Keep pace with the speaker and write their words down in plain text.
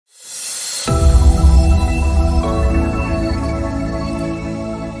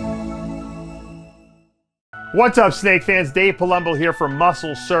What's up, snake fans? Dave Palumbo here from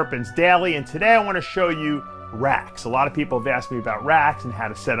Muscle Serpents Daily, and today I want to show you racks. A lot of people have asked me about racks and how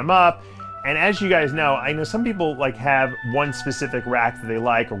to set them up. And as you guys know, I know some people like have one specific rack that they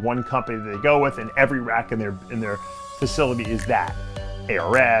like or one company that they go with, and every rack in their facility is that.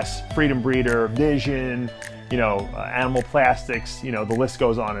 ARS, Freedom Breeder, Vision, Animal Plastics, the list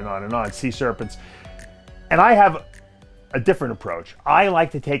goes on and on and on, Sea Serpents. And I have a different approach. I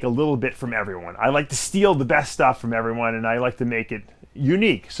like to take a little bit from everyone. I like to steal the best stuff from everyone, and I like to make it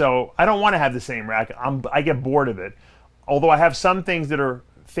unique. So I don't want to have the same rack. I get bored of it. Although I have some things that are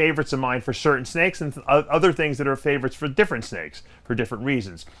favorites of mine for certain snakes and other things that are favorites for different snakes for different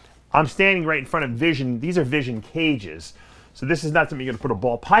reasons. I'm standing right in front of Vision. These are Vision cages. So this is not something you're going to put a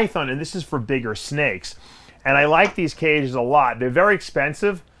ball python in. This is for bigger snakes. And I like these cages a lot. They're very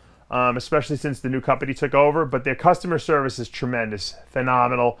expensive. Especially since the new company took over, but their customer service is tremendous,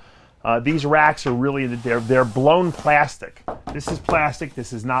 phenomenal. These racks are really, they're blown plastic. This is plastic,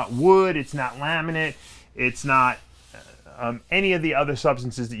 this is not wood, it's not laminate, it's not any of the other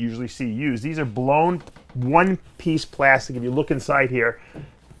substances that you usually see used. These are blown one-piece plastic. If you look inside here,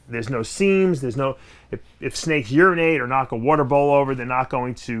 there's no seams, there's no, if snakes urinate or knock a water bowl over, they're not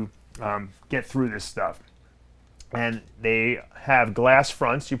going to get through this stuff. And they have glass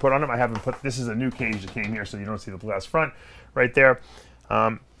fronts you put on them. I haven't put, this is a new cage that came here, so you don't see the glass front right there.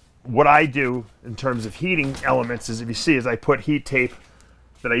 What I do in terms of heating elements is, if you see, is I put heat tape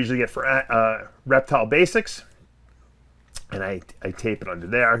that I usually get for Reptile Basics, and I tape it under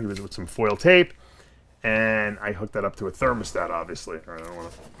there with some foil tape, and I hook that up to a thermostat, obviously. All right, I don't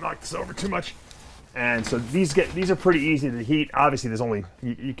want to knock this over too much. And so these are pretty easy to heat. Obviously, there's only,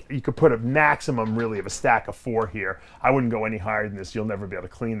 you could put a maximum really of a stack of 4 here. I wouldn't go any higher than this. You'll never be able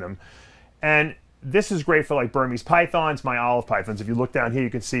to clean them. And this is great for like Burmese pythons, my olive pythons. If you look down here, you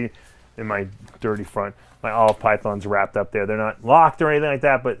can see in my dirty front, my olive pythons wrapped up there. They're not locked or anything like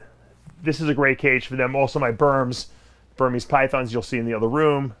that, but this is a great cage for them. Also my Burmese pythons you'll see in the other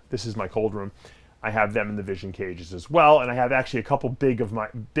room. This is my cold room. I have them in the Vision cages as well, and I have actually a couple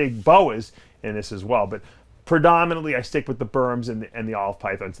big boas in this as well. But predominantly, I stick with the Burms and the olive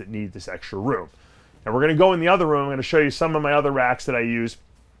pythons that need this extra room. And we're going to go in the other room. I'm going to show you some of my other racks that I use,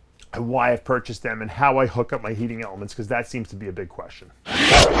 and why I've purchased them, and how I hook up my heating elements, because that seems to be a big question.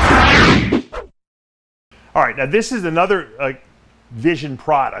 All right, now this is another Vision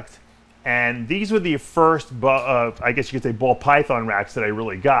product, and these were the first, I guess you could say, ball python racks that I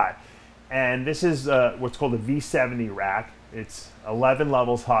really got. And this is what's called a V70 rack. It's 11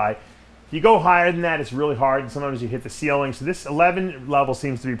 levels high. If you go higher than that, it's really hard, and sometimes you hit the ceiling. So this 11 level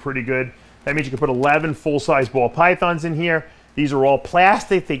seems to be pretty good. That means you can put 11 full-size ball pythons in here. These are all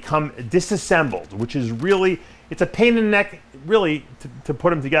plastic. They come disassembled, which is really, it's a pain in the neck, really, to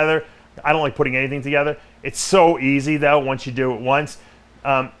put them together. I don't like putting anything together. It's so easy, though, once you do it once.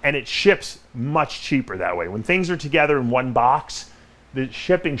 And it ships much cheaper that way. When things are together in one box, the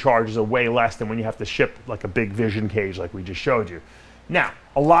shipping charges are way less than when you have to ship like a big Vision cage like we just showed you. Now,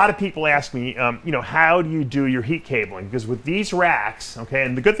 a lot of people ask me, how do you do your heat cabling? Because with these racks, okay,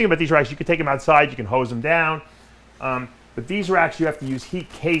 and the good thing about these racks, you can take them outside, you can hose them down. But these racks, you have to use heat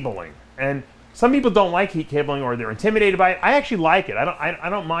cabling. And some people don't like heat cabling, or they're intimidated by it. I actually like it. I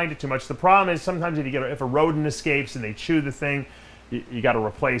don't mind it too much. The problem is sometimes if a rodent escapes and they chew the thing, you got to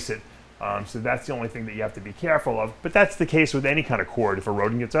replace it. So that's the only thing that you have to be careful of. But that's the case with any kind of cord. If a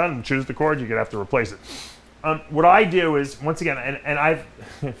rodent gets on and chews the cord, you're going to have to replace it. What I do is, once again, and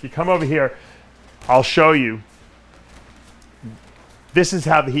if you come over here, I'll show you. This is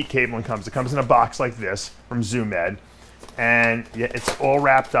how the heat cabling comes. It comes in a box like this from ZoomEd. And it's all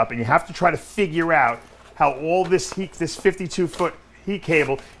wrapped up. And you have to try to figure out how all this 52-foot heat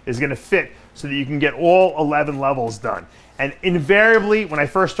cable is going to fit so that you can get all 11 levels done. And invariably, when I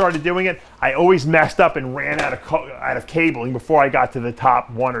first started doing it, I always messed up and ran out of cabling before I got to the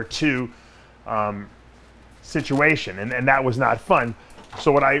top 1 or 2 situation, and that was not fun.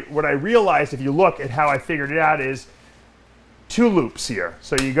 So what I realized, if you look at how I figured it out, is 2 loops here.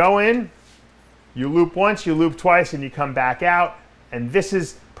 So you go in, you loop once, you loop twice, and you come back out, and this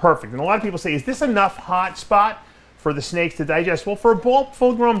is perfect. And a lot of people say, is this enough hot spot for the snakes to digest? Well, for a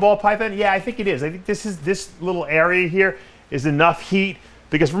full-grown ball python, yeah, I think it is. I think this little area here is enough heat,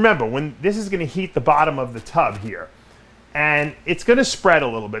 because remember, when this is going to heat the bottom of the tub here, and it's going to spread a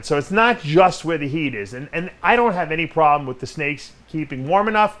little bit, so it's not just where the heat is. And I don't have any problem with the snakes keeping warm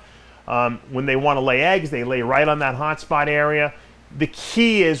enough. When they want to lay eggs, they lay right on that hot spot area. The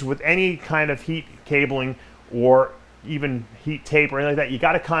key is, with any kind of heat cabling or even heat tape or anything like that, you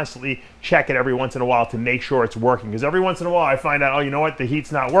got to constantly check it every once in a while to make sure it's working. Because every once in a while I find out, oh, you know what, the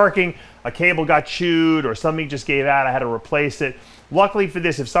heat's not working, a cable got chewed or something just gave out, I had to replace it. Luckily for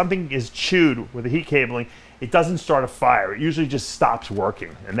this, if something is chewed with the heat cabling, it doesn't start a fire. It usually just stops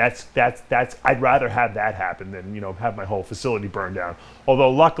working. And that's I'd rather have that happen than, you know, have my whole facility burn down.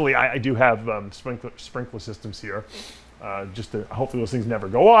 Although luckily I do have sprinkler systems here, just to hopefully those things never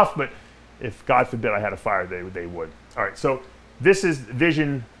go off, but if God forbid I had a fire, they would. All right, so this is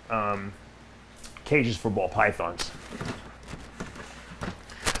Vision cages for ball pythons.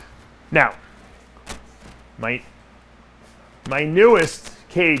 Now, my newest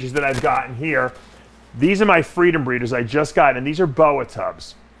cages that I've gotten here, these are my Freedom Breeders I just got, and these are boa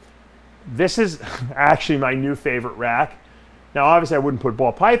tubs. This is actually my new favorite rack. Now, obviously, I wouldn't put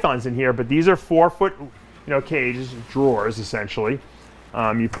ball pythons in here, but these are 4-foot, you know, cages, drawers, essentially.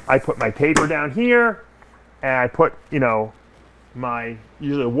 I put my paper down here, and I put, you know, my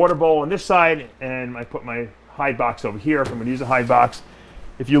usually a water bowl on this side, and I put my hide box over here if I'm going to use a hide box.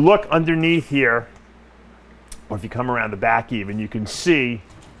 If you look underneath here, or if you come around the back even, you can see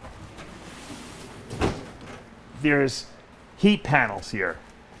there's heat panels here.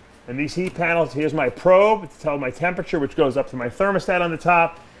 And these heat panels, here's my probe to tell my temperature, which goes up to my thermostat on the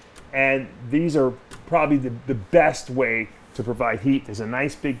top. And these are probably the best way to provide heat. There's a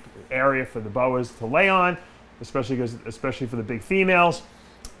nice big area for the boas to lay on, especially for the big females.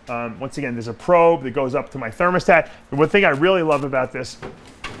 Once again, there's a probe that goes up to my thermostat. The one thing I really love about this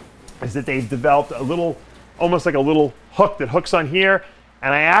is that they've developed a little, almost like a little hook that hooks on here.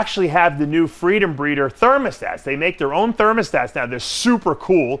 And I actually have the new Freedom Breeder thermostats. They make their own thermostats now. They're super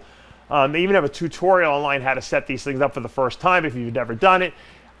cool. They even have a tutorial online how to set these things up for the first time if you've never done it.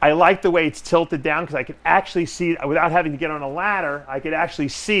 I like the way it's tilted down because I can actually see, without having to get on a ladder, I could actually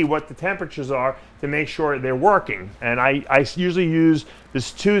see what the temperatures are to make sure they're working. And I usually use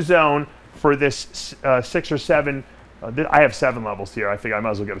this 2-zone for this 6 or 7. I have 7 levels here. I think I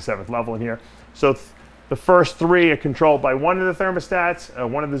might as well get a 7th level in here. So the first 3 are controlled by one of the thermostats,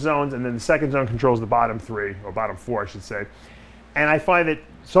 one of the zones, and then the second zone controls the bottom 3, or bottom 4, I should say. And I find that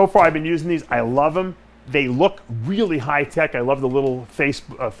so far I've been using these. I love them. They look really high tech. I love the little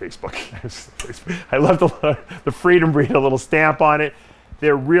Facebook. I love the Freedom Breeder little stamp on it.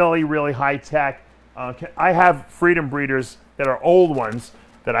 They're really, really high tech. I have Freedom Breeders that are old ones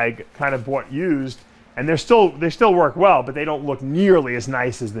that I kind of bought used, and they still work well, but they don't look nearly as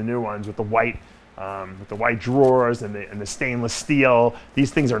nice as the new ones with the white drawers and the stainless steel.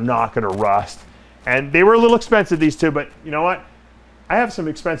 These things are not going to rust. And they were a little expensive, these two, but you know what? I have some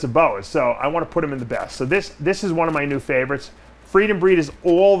expensive boas, so I want to put them in the best. So this is one of my new favorites. Freedom Breeders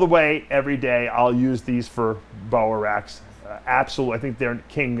all the way, every day. I'll use these for boa racks. Absolutely, I think they're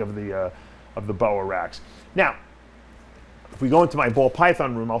king of the boa racks. Now, if we go into my ball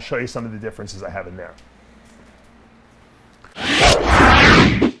python room, I'll show you some of the differences I have in there.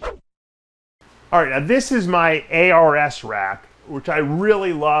 All right, now this is my ARS rack, which I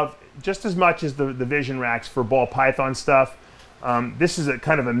really love just as much as the Vision racks for ball python stuff. This is a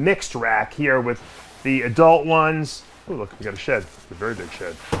kind of a mixed rack here with the adult ones. Oh, look, we got a shed. It's a very big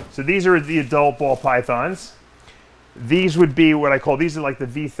shed. So these are the adult ball pythons. These would be what I call, these are like the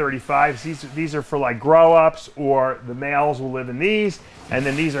V35s. These are for like grow-ups, or the males will live in these. And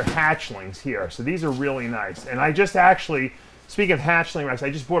then these are hatchlings here. So these are really nice. And I just actually, speaking of hatchling racks, I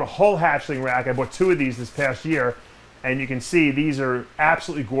just bought a whole hatchling rack. I bought 2 of these this past year. And you can see these are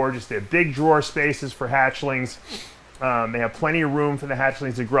absolutely gorgeous. They have big drawer spaces for hatchlings. They have plenty of room for the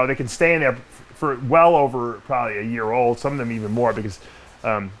hatchlings to grow. They can stay in there for well over probably a year old, some of them even more, because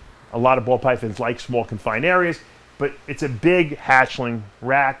a lot of ball pythons like small confined areas. But it's a big hatchling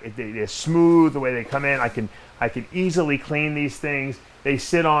rack. They're smooth the way they come in. I can easily clean these things. They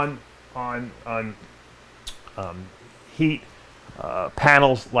sit on heat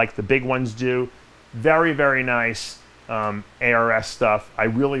panels like the big ones do. Very, very nice ARS stuff. I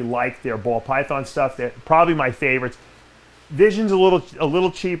really like their ball python stuff. They're probably my favorites. Vision's a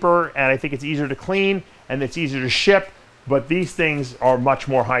little cheaper, and I think it's easier to clean and it's easier to ship. But these things are much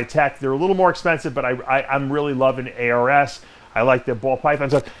more high tech. They're a little more expensive, but I'm really loving ARS. I like the ball python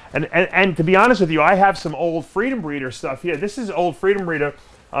stuff. And to be honest with you, I have some old Freedom Breeder stuff here. This is old Freedom Breeder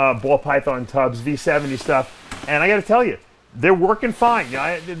ball python tubs, V70 stuff, and I got to tell you, they're working fine.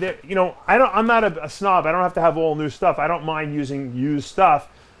 I'm not a snob. I don't have to have all new stuff. I don't mind using used stuff.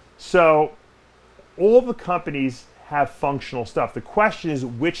 So all the companies have functional stuff. The question is,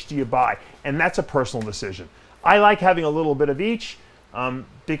 which do you buy? And that's a personal decision. I like having a little bit of each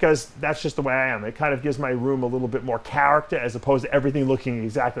because that's just the way I am. It kind of gives my room a little bit more character as opposed to everything looking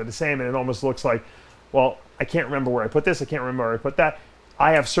exactly the same, and it almost looks like well, I can't remember where I put this, I can't remember where I put that.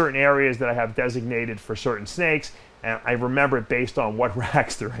 I have certain areas that I have designated for certain snakes, and I remember it based on what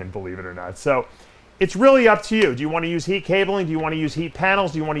racks they're in, believe it or not. So it's really up to you. Do you want to use heat cabling? Do you want to use heat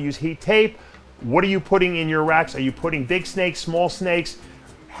panels? Do you want to use heat tape? What are you putting in your racks? Are you putting big snakes, small snakes,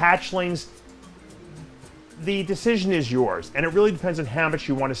 hatchlings? The decision is yours, and it really depends on how much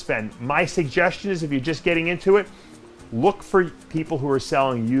you want to spend. My suggestion is, if you're just getting into it, look for people who are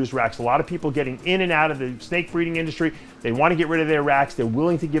selling used racks. A lot of people getting in and out of the snake breeding industry, they want to get rid of their racks. They're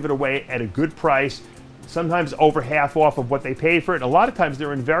willing to give it away at a good price, sometimes over half off of what they paid for it. A lot of times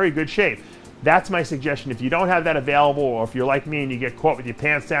they're in very good shape. That's my suggestion. If you don't have that available, or if you're like me and you get caught with your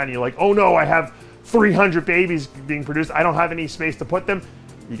pants down and you're like, oh no, I have 300 babies being produced, I don't have any space to put them,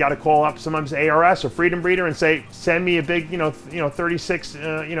 you got to call up sometimes ARS or Freedom Breeder and say, send me a big, 36,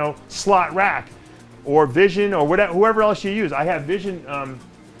 slot rack, or Vision, or whatever, whoever else you use. I have Vision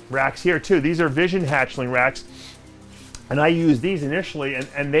racks here too. These are Vision hatchling racks, and I use these initially,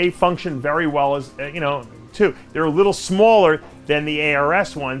 and they function very well as, too. They're a little smaller than the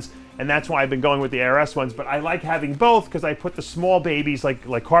ARS ones, and that's why I've been going with the ARS ones. But I like having both because I put the small babies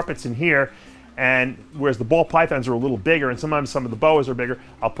like carpets in here. And whereas the ball pythons are a little bigger, and sometimes some of the boas are bigger,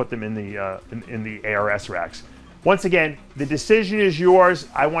 I'll put them in the ARS racks. Once again, the decision is yours.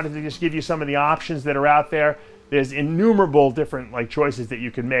 I wanted to just give you some of the options that are out there. There's innumerable different choices that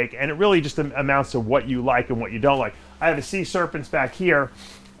you can make, and it really just amounts to what you like and what you don't like. I have a Sea Serpents back here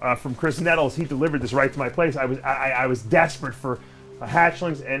from Chris Nettles. He delivered this right to my place. I was desperate for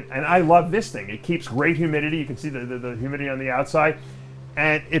hatchlings, and I love this thing. It keeps great humidity. You can see the humidity on the outside.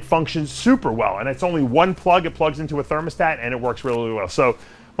 And it functions super well, and it's only one plug. It plugs into a thermostat, and it works really, really well. So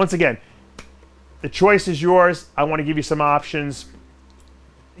once again, the choice is yours. I want to give you some options.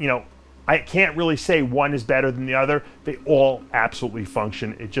 I can't really say one is better than the other. They all absolutely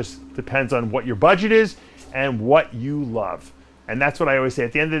function. It just depends on what your budget is and what you love. And that's what I always say.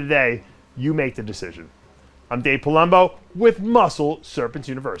 At the end of the day, you make the decision. I'm Dave Palumbo with Muscle Serpents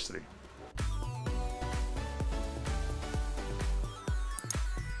University.